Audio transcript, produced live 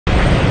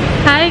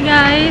Hi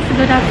guys!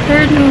 Good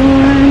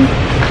afternoon!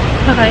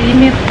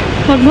 Nakainit.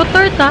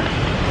 Mag-motor ta?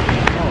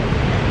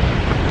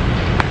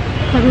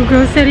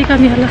 Mag-grocery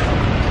kami, hala.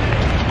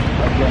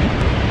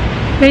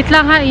 Wait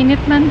lang ha,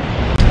 init man.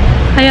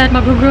 Ayan,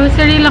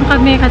 mag-grocery lang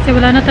kami kasi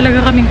wala na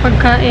talaga kaming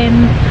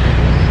pagkain.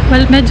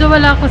 Well, medyo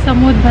wala ako sa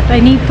mood but I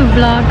need to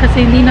vlog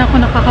kasi hindi na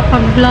ako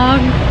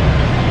nakakapag-vlog.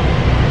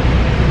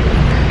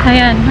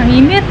 Ayan, ang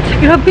init.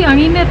 Grabe, ang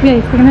init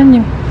guys. Tingnan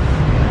nyo.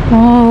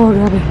 Oh,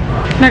 grabe.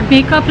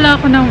 Nag-makeup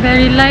lang ako ng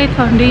very light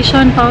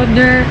foundation,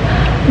 powder,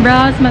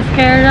 brows,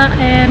 mascara,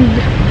 and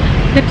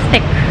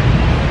lipstick.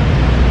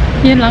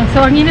 Yun lang.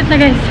 So, ang init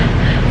na guys.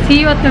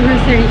 See you at the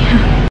grocery.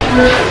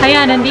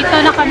 Ayan, nandito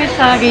na kami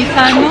sa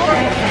Gaisano.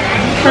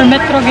 For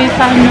Metro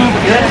Gaisano.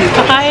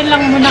 Kakain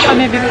lang muna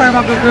kami before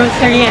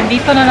mag-grocery. And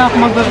dito na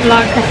ako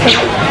mag-vlog kasi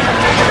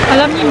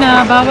alam niyo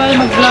na, bawal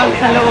mag-vlog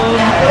sa loob.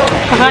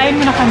 Kakain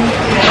muna kami.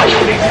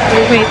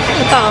 Wait,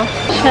 ito oh.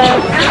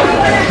 Chef.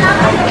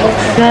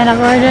 Then,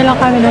 nag-order lang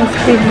kami ng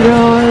squid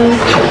roll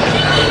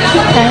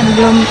and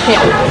lumpia.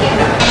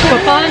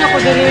 Papahan ako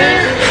dali.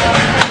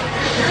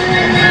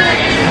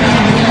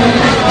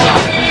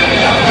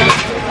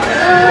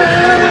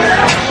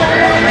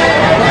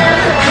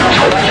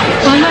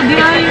 Ano, di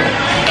ay?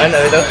 Ano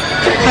ito?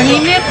 Ang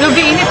init,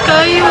 gabi init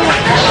kayo.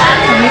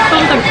 Ang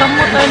itong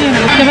tagsamot alin.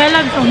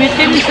 Simelag,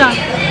 umitim siya.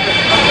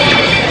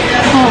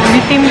 Oh,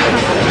 umitim siya.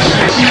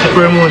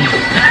 Supermoon.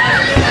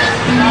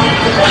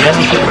 Yan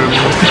ang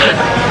supermoon.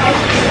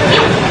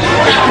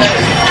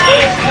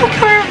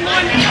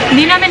 Supermoon.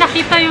 Hindi namin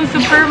nakita yung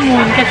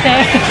supermoon kasi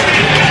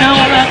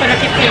wala ko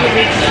nakita yung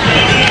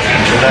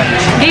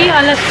Hey,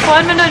 alas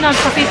 1 mo na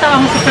nagpakita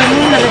ang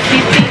supermoon. Alas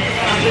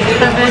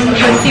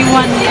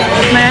 7:21.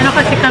 May ano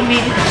kasi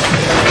kami.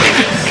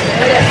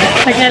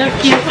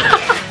 Nag-LQ.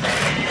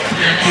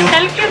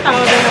 LQ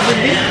tawag na ba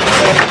din?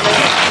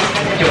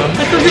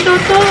 Ito dito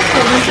to.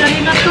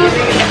 Pag-sari na to.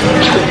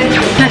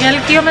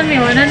 Nag-LQ man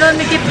yun. Ano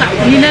nakita?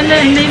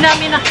 Hindi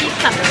namin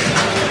nakita.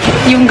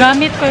 Yung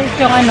gamit ko is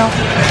yung ano.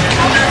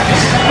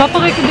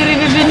 Kapag ko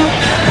diri-review no?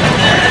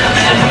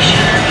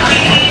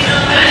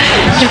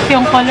 Just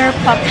yung color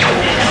pop.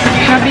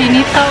 Grabe,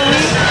 inita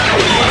uy.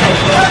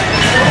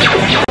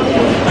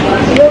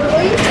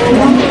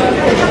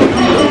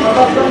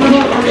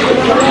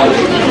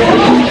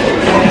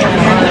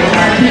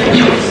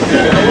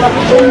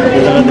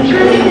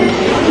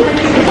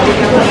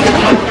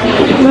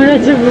 Mara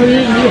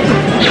jagoy.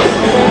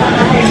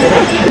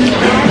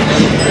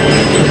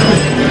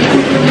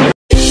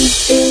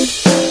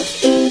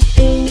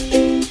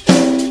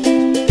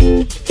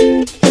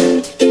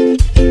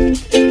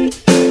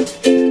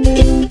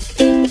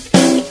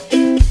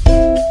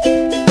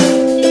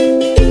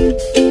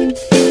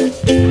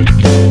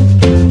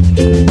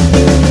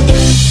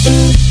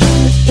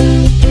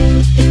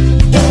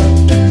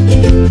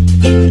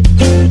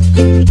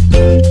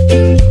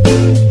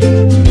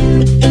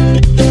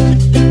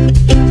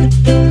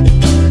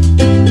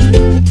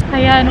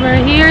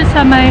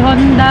 Sa may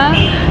Honda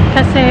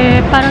kasi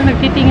parang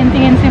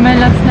nagtitingin-tingin si my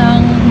loves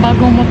ng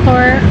bagong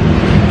motor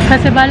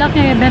kasi balak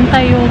niya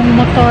ibenta yung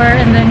motor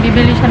and then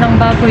bibili siya ng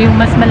bago yung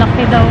mas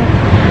malaki daw.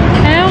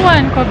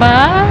 Ewan ko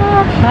ba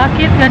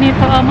bakit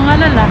ganito ang mga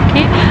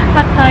lalaki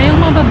at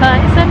tayong mga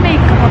babae sa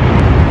makeup.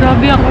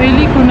 Grabe, ang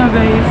oily ko na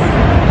guys.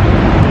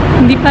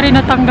 Hindi pa rin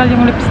natanggal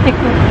yung lipstick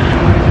ko.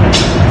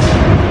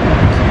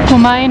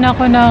 Kumain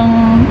ako ng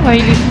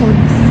oily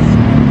foods.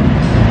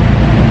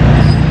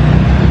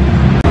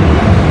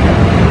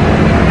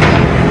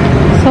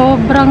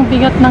 Sobrang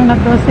bigat ng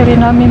nag-grocery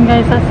namin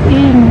guys, as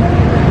in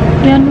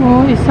yan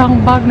oh,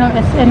 isang bag ng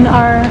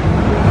SNR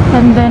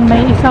and then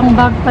may isang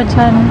bag pa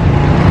dyan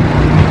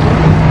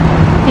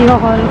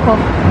i-haul ko.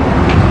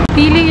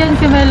 Pili yan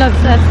si my loves,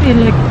 as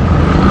in like,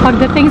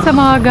 pagdating sa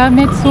mga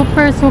gamit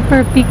super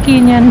picky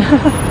niyan.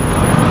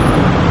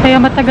 Kaya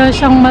matagal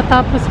siyang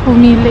matapos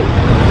pumili.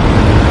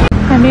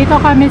 Nandito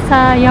kami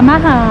sa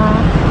Yamaha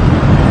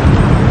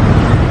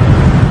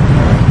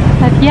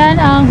at yan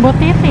ang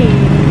botete.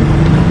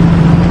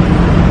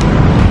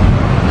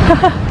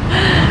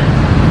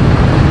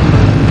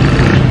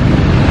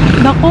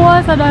 Nakuha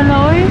sa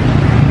daloy.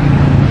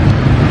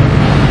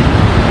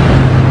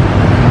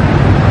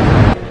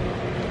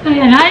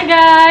 Ayan, hi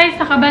guys!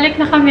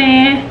 Nakabalik na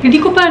kami. Hindi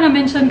ko pa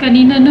na-mention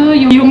kanina no,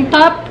 yung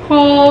top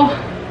ko.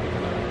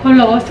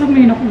 Hala, asa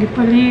may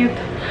nakugipalit.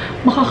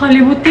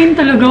 Makakalimutin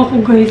talaga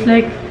ako guys.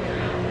 Like,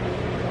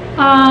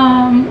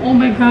 oh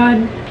my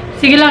god.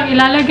 Sige lang,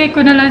 ilalagay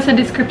ko na lang sa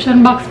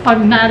description box pag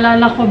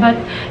naalala ko. But,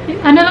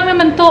 ano lang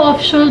naman to,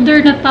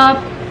 off-shoulder na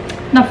top,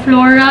 na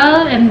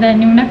floral, and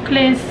then yung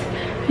necklace.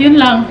 Yun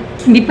lang.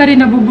 Hindi pa rin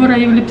nabubura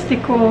yung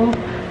lipstick ko.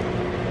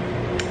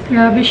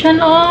 Grabe siya,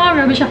 no?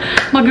 Grabe siya.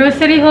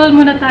 Mag-grocery haul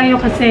muna tayo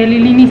kasi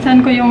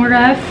lilinisan ko yung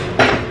ref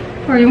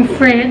or yung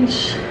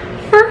fridge.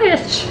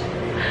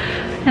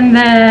 And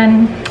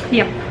then,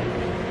 yep.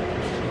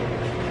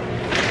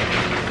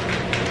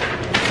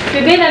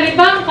 Bebe,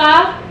 nalibang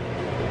ka?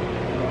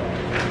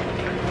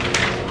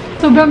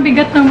 Sobrang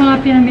bigat ng mga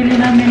pinamili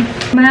namin.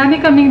 Marami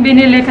kaming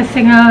binili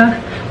kasi nga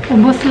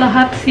ubos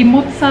lahat.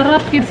 Simot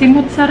sarap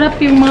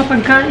yung mga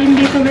pagkain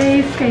dito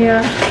guys. Kaya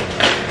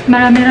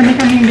marami-rami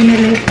kaming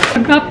binili.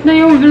 Nag-up na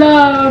yung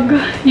vlog.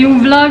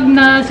 Yung vlog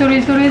na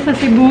suri-suri sa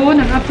Cebu.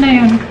 Nag-up na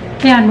yun.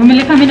 Yan,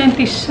 bumili kami ng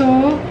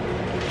tissue.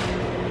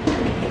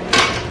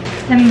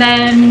 And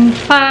then,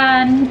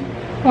 pan.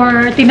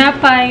 Or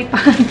tinapay.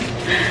 Pan.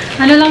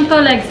 Ano lang to,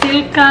 like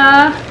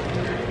silka.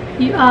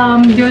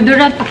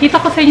 Deodorant. Pakita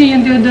ko sa inyo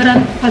yung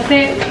deodorant.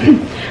 Kasi,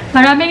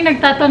 maraming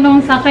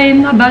nagtatanong sa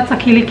akin about sa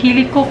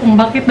kilikili ko kung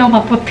bakit daw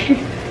maputi.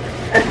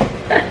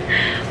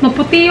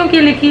 Maputi yung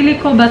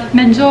kilikili ko, but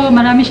medyo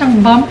marami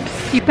siyang bumps.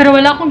 Pero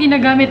wala akong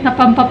ginagamit na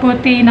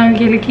pampaputi ng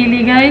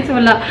kilikili, guys.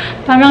 Wala.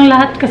 Parang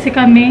lahat kasi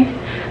kami.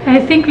 I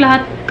think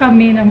lahat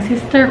kami ng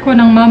sister ko,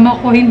 ng mama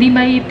ko, hindi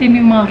maitim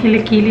yung mga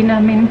kilikili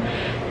namin.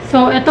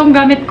 So, itong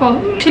gamit ko.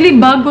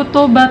 Actually, bago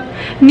to, but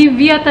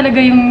Nivea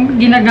talaga yung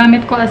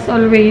ginagamit ko as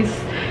always.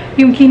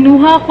 Yung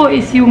kinuha ko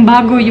is yung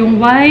bago, yung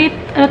white.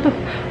 Ano to?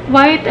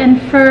 White and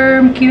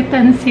Firm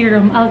Q10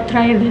 Serum. I'll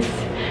try this.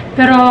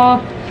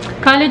 Pero,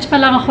 college pa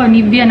lang ako,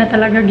 Nivea na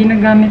talaga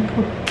ginagamit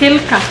ko.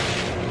 Silka.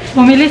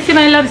 Bumili si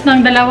My Loves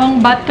ng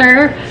dalawang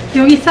butter.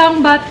 Yung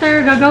isang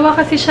butter, gagawa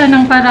kasi siya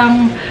ng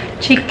parang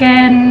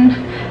chicken,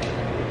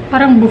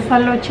 parang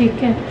buffalo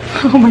chicken.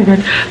 Oh my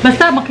god.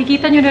 Basta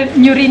makikita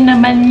nyo rin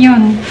naman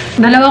yun.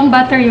 Dalawang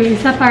butter, yung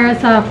isa para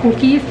sa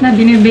cookies na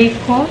binibake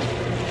ko.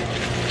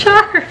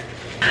 Char!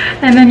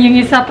 And then yung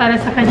isa para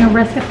sa kanyang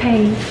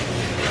recipe.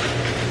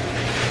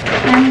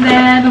 And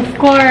then, of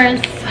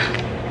course,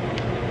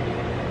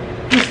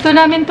 gusto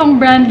namin tong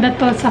brand na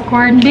to sa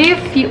corned beef,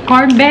 yung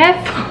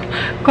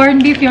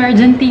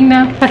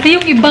Argentina. Kasi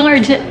yung ibang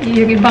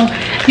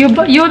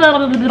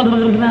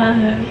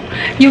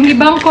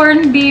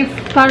corned beef,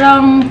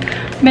 parang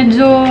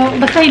medyo,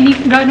 basta hindi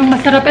ganong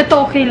masarap.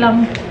 Ito okay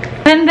lang.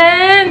 And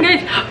then,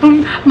 guys,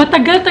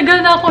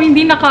 matagal-tagal na ako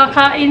hindi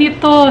nakakain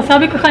ito.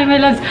 Sabi ko kay My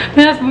Loves,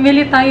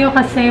 bumili tayo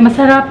kasi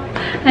masarap.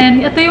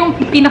 And ito yung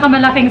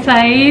pinakamalaking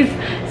size.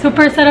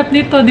 Super sarap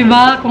nito, di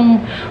ba?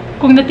 Kung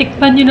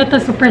natikpan nyo na ito,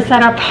 super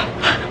sarap.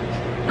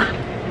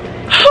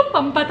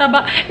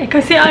 Pampataba.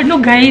 Kasi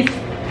ano guys,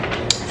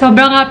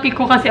 sobrang happy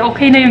ko kasi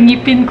okay na yung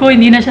ngipin ko,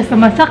 hindi na siya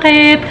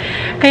sumasakit.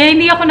 Kaya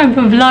hindi ako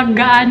nag-vlog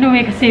gaano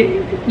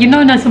kasi you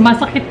know na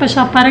sumasakit pa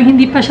siya, parang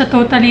hindi pa siya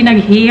totally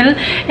nag-heal.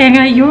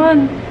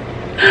 Ngayon,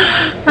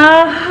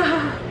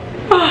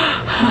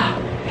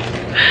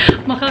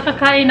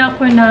 makakakain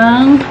ako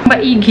ng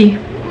maigi.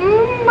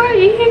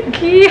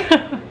 Maigi.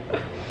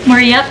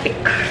 Moriatic.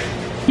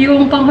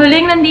 Yung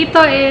panghuling nandito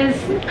is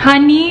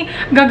honey.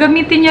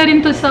 Gagamitin niya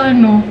rin to sa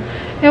ano.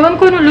 Ewan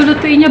ko nung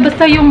lulutuin niya.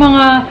 Basta yung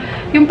mga,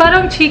 yung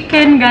parang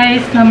chicken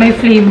guys na may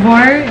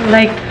flavor.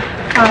 Like,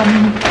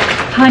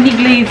 honey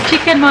glazed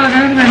chicken. Mga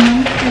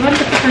ganun. Ewan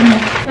ko sa ano.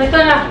 Ito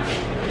na.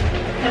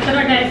 Ito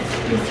na guys.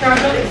 The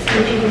struggle is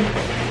real.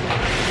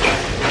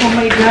 Oh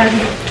my god.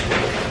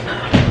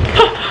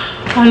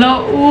 Hala,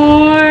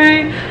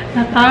 uy.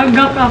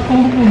 Natagak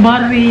akong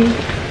ubari.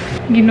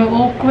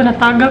 Ginoo ko.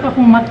 Natagak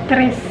akong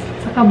matres.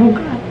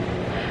 Kabugat.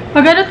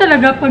 Pag ano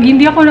talaga, pag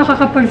hindi ako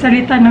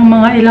nakakapagsalita ng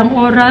mga ilang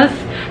oras,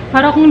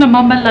 para akong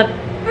namamalat.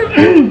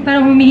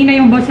 Parang humihina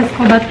yung boses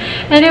ko. But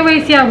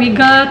anyways, yeah, we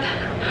got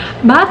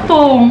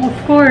batong, of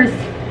course.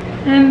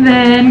 And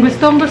then,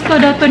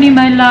 gustong-gusto daw to ni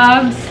My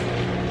Loves.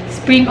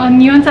 Spring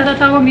onion, sa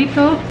tatawag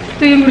dito.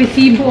 Ito yung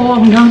resibo.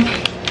 Ang dami.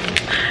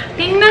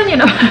 Tingnan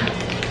nyo naman.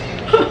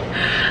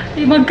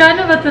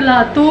 Magkano ba ito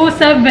lahat?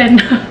 2.7.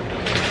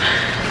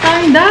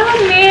 Ang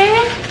dami.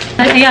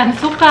 Ayan,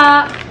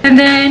 suka. And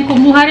then,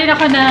 kumuha rin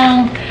ako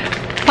ng...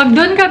 Pag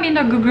doon kami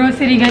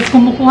nag-grocery, guys,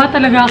 kumukuha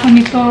talaga ako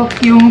nito,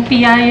 yung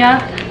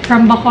piyaya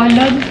from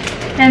Bacolod.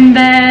 And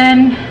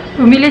then,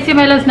 bumili si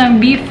My Loves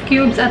ng beef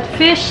cubes at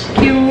fish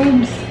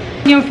cubes.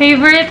 Yung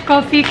favorite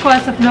coffee ko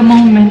as of the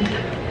moment.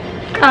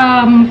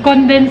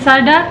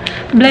 Condensada.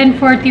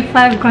 Blend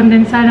 45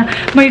 condensada.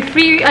 May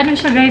free, ano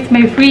siya guys,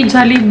 may free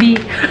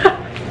Jollibee.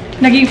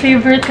 Naging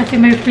favorite kasi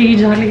may free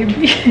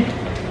Jollibee.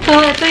 So,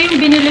 ito yung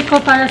binili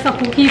ko para sa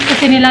cookies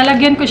kasi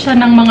nilalagyan ko siya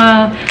ng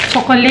mga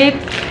chocolate.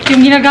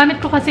 Yung ginagamit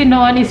ko kasi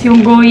noon is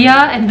yung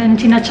Goya and then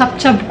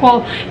china-chop-chop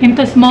ko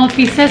into small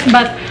pieces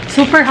but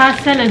super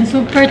hassle and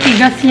super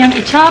tigas niyang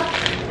i-chop.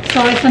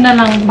 So, ito na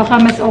lang.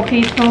 Baka mas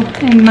okay to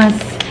and mas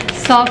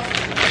soft.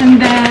 And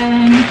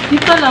then,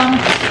 dito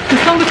lang.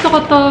 Gusto ko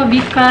to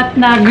V-cut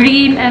na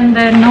green and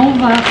then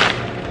Nova.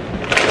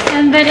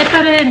 And then, ito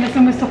rin.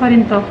 Gusto ko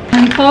rin to.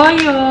 Ang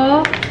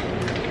toyo.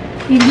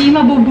 Hindi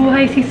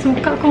mabubuhay si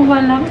suka kung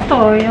walang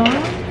toyo.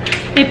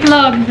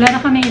 Itlog. Wala na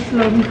kami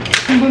itlog.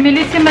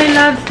 Bumili si My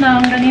Loves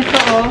ng ganito,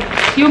 oh.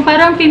 Yung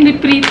parang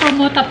piniprito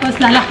mo, tapos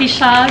lalaki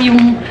siya.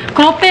 Yung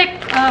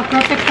kropek.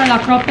 Kropek pala.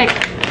 Kropek.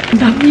 Ang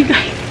dami,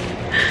 guys.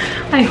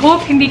 I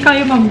hope hindi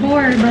kayo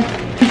mag-bore. But,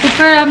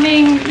 super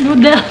raming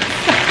noodles.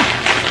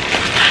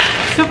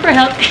 Super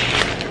healthy.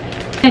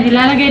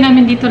 Ilalagay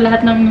namin dito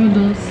lahat ng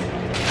noodles.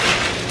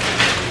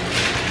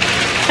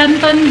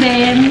 Canton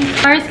din.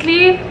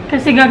 Parsley,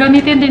 kasi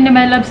gagamitin din ni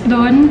My Loves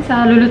doon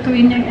sa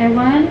lulutuin niyang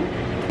ewan.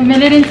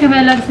 Bumili rin si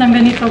My Loves ng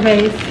ganito,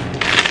 guys.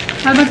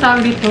 Ano bang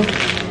tawag dito?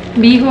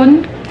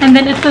 bihon. And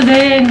then ito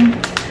din,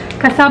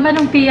 kasama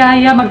ng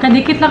piyaya.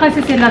 Magkadikit na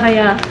kasi sila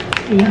kaya,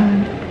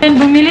 ayan. And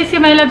bumili si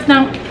my loves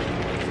ng,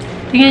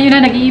 tingnan nyo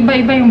na,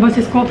 nag-iiba-iba yung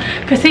boses ko.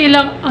 Kasi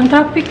ang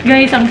traffic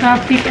guys, ang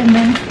traffic. And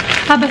then,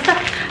 basta,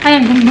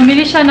 ayan,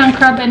 bumili siya ng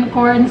crab and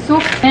corn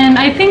soup. And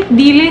I think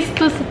dilis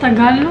to sa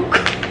Tagalog.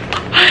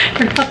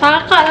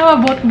 Nagpataka na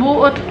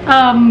buot-buot.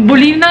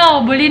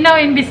 Bulinaw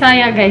in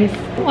Bisaya guys.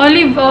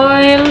 Olive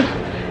oil,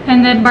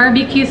 and then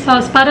barbecue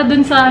sauce. Para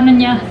dun sa ano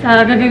niya,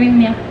 sa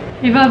gagawin niya.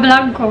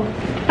 Iba-vlog ko.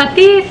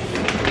 Patis!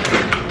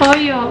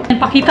 Toyo.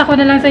 Pakita ko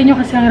na lang sa inyo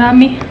kasi ang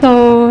rami.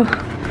 So,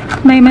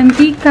 may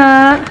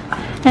mantika.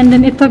 And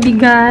then ito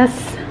bigas.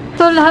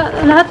 So,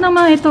 lahat ng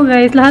mga ito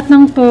guys, lahat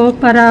ng to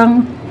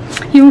parang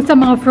yung sa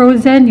mga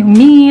frozen, yung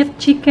meat,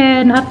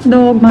 chicken,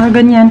 hotdog, mga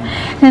ganyan.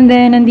 And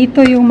then, nandito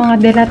yung mga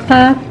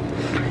delata,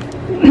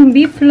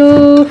 beef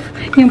loaf,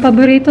 yung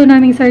paborito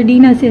naming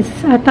sardinas is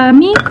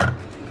atami.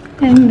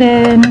 And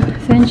then,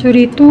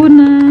 century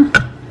tuna.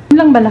 Yun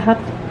lang ba lahat?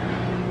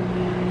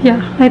 Yeah,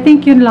 I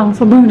think yun lang.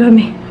 Sobrang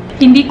dami.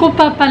 Hindi ko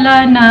pa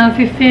pala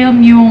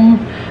na-film yung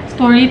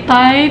story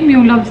time,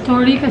 yung love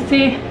story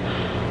kasi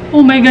oh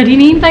my god,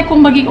 hinihintay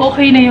kong maging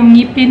okay na yung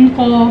ngipin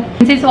ko.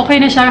 Since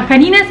okay na siya,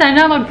 kanina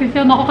sana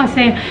mag-film ako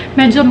kasi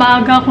medyo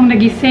maaga akong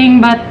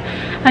nagising. But,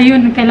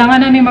 ayun,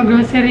 kailangan namin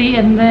mag-grocery.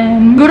 And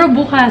then, guro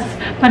bukas,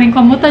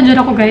 paningkamutan dyan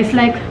ako guys.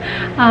 Like,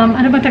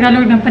 ano ba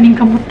Tagalog ng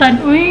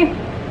paningkamutan? Uy,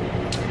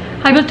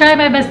 I will try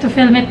my best to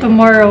film it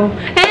tomorrow.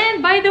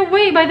 And, by the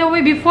way,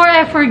 before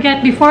I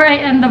forget, before I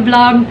end the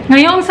vlog,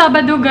 ngayong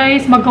Sabado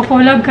guys,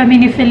 magko-collab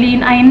kami ni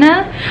Feline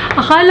Aina.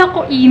 Akala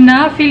ko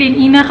Feline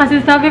Ina,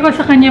 kasi sabi ko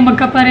sa kanya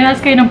magkaparehas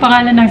kayo ng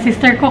pangalan ng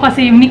sister ko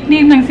kasi yung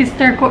nickname ng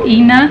sister ko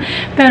Ina.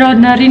 Pero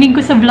narinig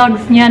ko sa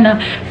vlogs niya na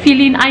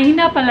Feline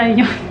Aina pala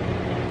yun.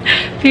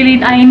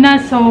 Feline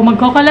Aina. So,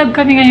 magko-collab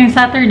kami ngayong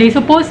Saturday.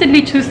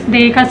 Supposedly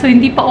Tuesday, kaso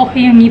hindi pa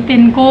okay yung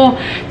ngipin ko.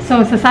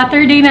 So, sa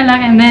Saturday na lang.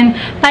 And then,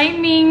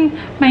 timing,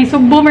 may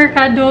SUGBO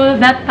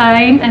MERCADO that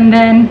time. And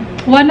then,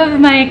 one of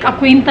my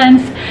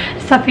acquaintance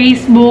sa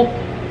Facebook,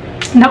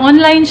 the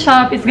online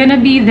shop is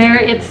gonna be there.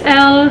 It's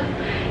Elle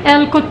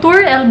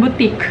Couture, Elle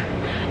Boutique.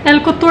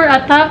 Elle Couture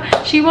ata,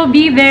 she will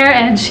be there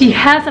and she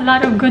has a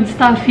lot of good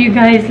stuff, you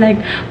guys. Like,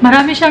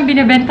 marami siyang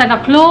binibenta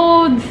na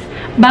clothes,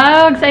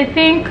 bags, I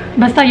think.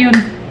 Basta yun.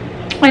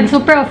 And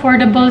super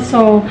affordable.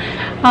 So,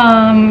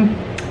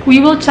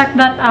 we will check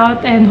that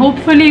out. And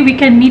hopefully, we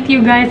can meet you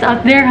guys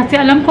out there. Kasi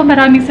alam ko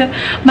maraming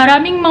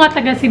mga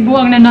taga Cebu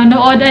ang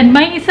nanonood. And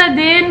may isa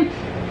din,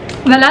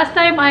 the last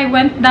time I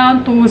went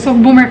down to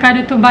SUGBO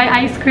MERCADO to buy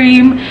ice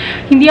cream,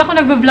 hindi ako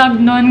nagba-vlog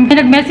nun. May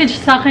nag-message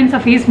sa akin sa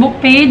Facebook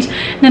page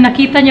na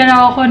nakita niya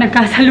raw ako,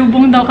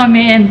 nagkasalubong daw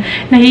kami and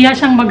nahiya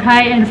siyang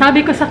mag-hi. And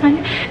sabi ko sa kanya,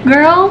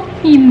 girl,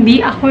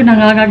 hindi ako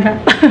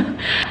nangangagat.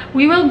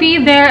 We will be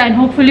there and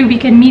hopefully we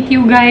can meet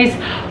you guys.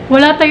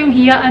 Wala tayong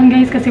hiyaan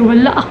guys kasi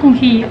wala akong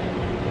hiya.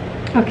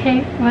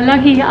 Okay?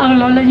 Walang hiya ang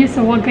lola niyo,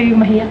 so huwag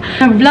kayong mahiya.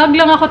 Nag-vlog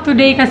lang ako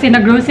today kasi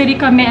nag-grocery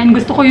kami and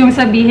gusto ko yung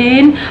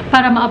sabihin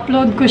para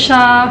ma-upload ko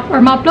siya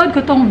or ma-upload ko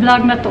tong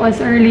vlog na to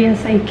as early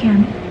as I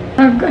can.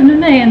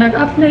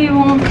 Nag-up na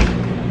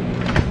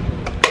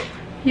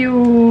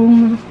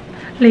yung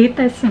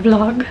latest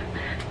vlog.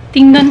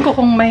 Tingnan ko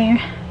kung may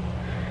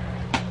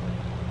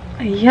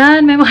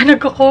ayan, may mga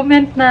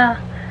nagko-comment na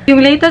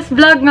yung latest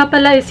vlog nga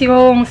pala is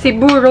yung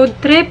Cebu road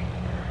trip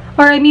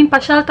or I mean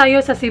pasyal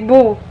tayo sa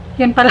Cebu.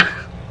 Yan pala.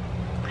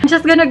 I'm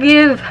just gonna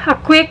give a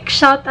quick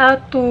shout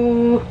out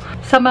to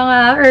sa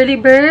mga early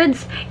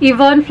birds.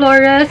 Yvonne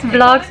Flores,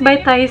 Vlogs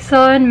by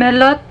Tyson,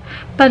 Melot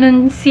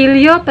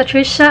Panoncillo,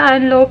 Patricia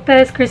Ann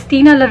Lopez,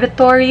 Christina La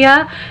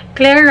Victoria,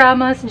 Claire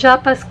Ramos, Ja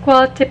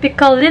Pascual,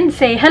 Typical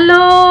Lindsay.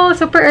 Hello!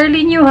 Super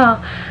early nyo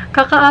ha.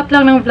 Kaka-up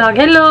lang ng vlog.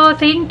 Hello!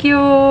 Thank you!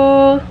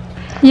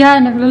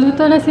 Yan,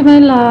 nagluluto na si my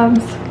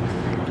loves.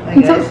 Hi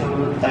guys, so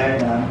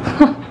tired na.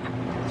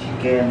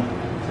 Chicken.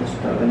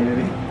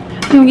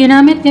 Yung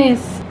ginamit niya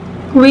is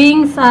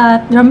wings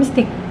at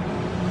drumstick.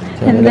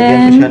 So, and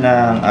then, then, ko siya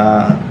ng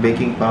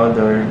baking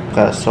powder,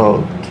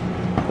 salt.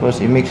 Tapos,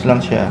 i-mix lang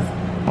siya.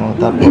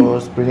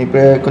 Tapos,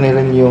 prepare ko na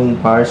rin yung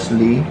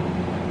parsley.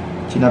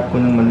 Sinap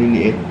ko ng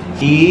maliliit.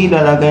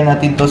 Ilalagay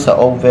natin to sa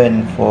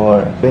oven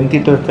for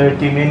 20 to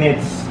 30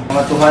 minutes.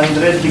 Mga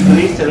 200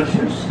 degrees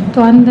Celsius.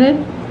 200?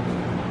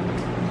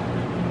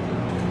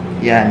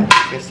 Yan.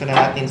 Pwesto na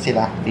natin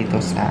sila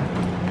dito sa...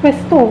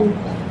 Pwesto.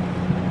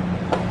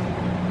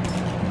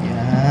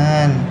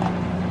 Yan.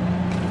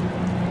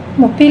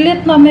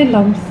 Mapilit na may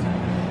loves.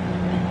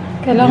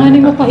 Kailangan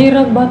ni mo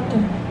pahirag butter.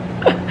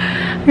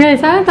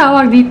 Guys, anong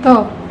tawag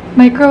dito?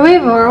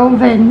 Microwave or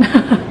oven?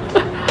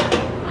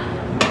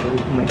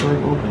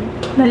 Microwave oven.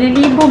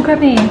 Nalilibog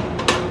kami.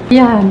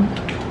 Yan.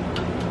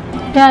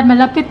 Yan,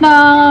 malapit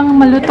na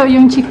maluto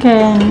yung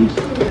chicken.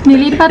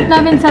 Nilipat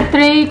namin sa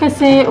tray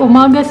kasi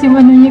umagas yung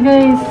ano niya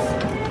guys.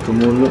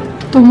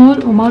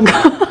 Umaga.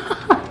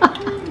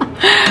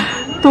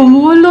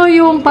 Tumulo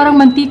yung parang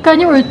mantika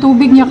niya or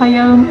tubig niya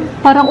kaya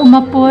parang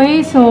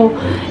umapoy. So,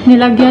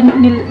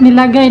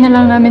 nilagay na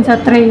lang namin sa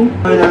tray.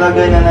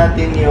 Ilalagay na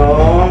natin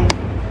yung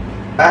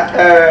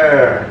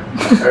Butter!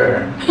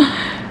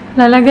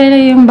 Lalagay na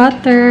yung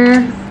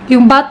butter.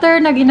 Yung butter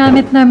na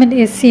ginamit namin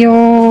is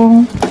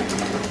yung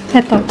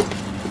eto.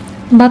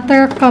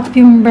 Buttercup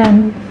yung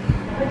brand.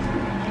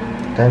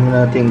 Tayo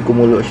natin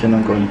kumulo siya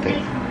ng konti.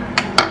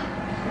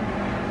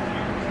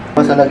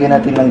 Tapos lagyan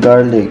natin ng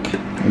garlic.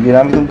 Yung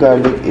ginamit yung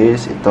garlic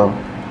is ito.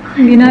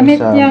 Ginamit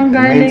yung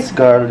garlic. Minced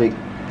garlic.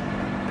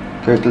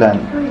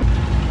 Kirkland.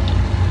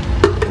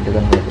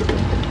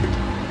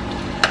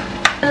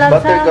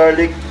 Butter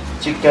garlic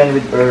chicken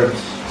with herbs.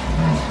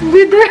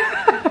 With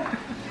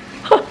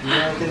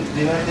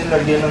Di natin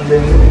lagyan ng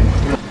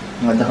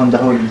mga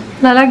dahon-dahon.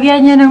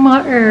 Lalagyan niya ng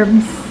mga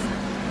herbs.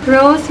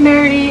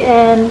 Rosemary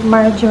and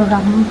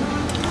marjoram.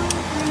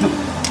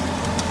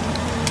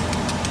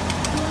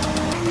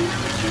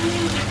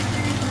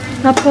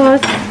 Tapos,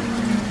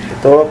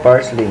 ito,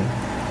 parsley.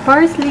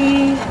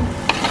 Parsley.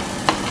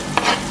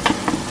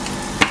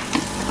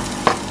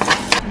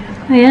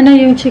 Ayan na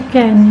yung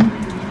chicken.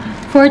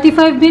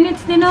 45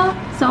 minutes din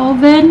sa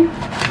oven.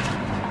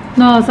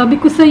 No, sabi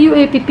ko sa iyo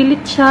pipilit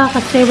siya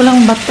kasi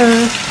walang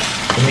butter.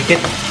 Dumikit.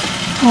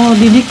 Oh,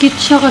 didikit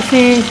siya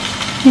kasi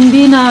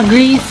hindi na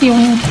grease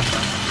yung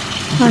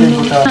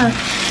ano.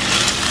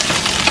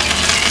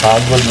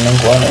 Pagod ng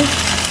kuwan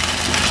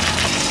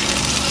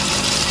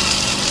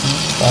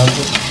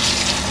Pagod.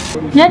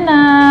 Yan na.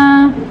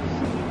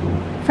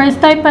 First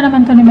time pa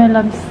naman to ni my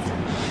loves.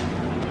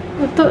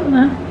 Ito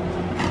na.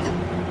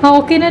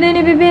 Okay na din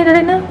ni Bibi.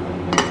 Dali na.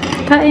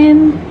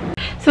 Kain.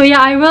 So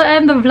yeah, I will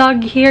end the vlog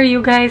here, you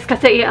guys,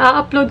 kasi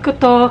i-upload ko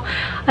to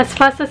as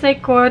fast as I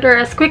could or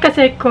as quick as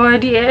I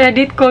could.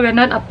 I-edit ko,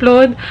 ganun,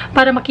 upload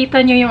para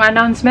makita nyo yung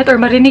announcement or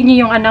marinig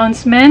nyo yung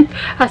announcement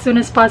as soon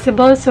as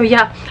possible. So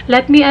yeah,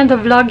 let me end the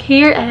vlog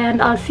here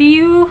and I'll see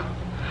you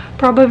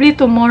probably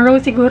tomorrow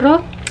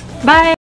siguro. Bye!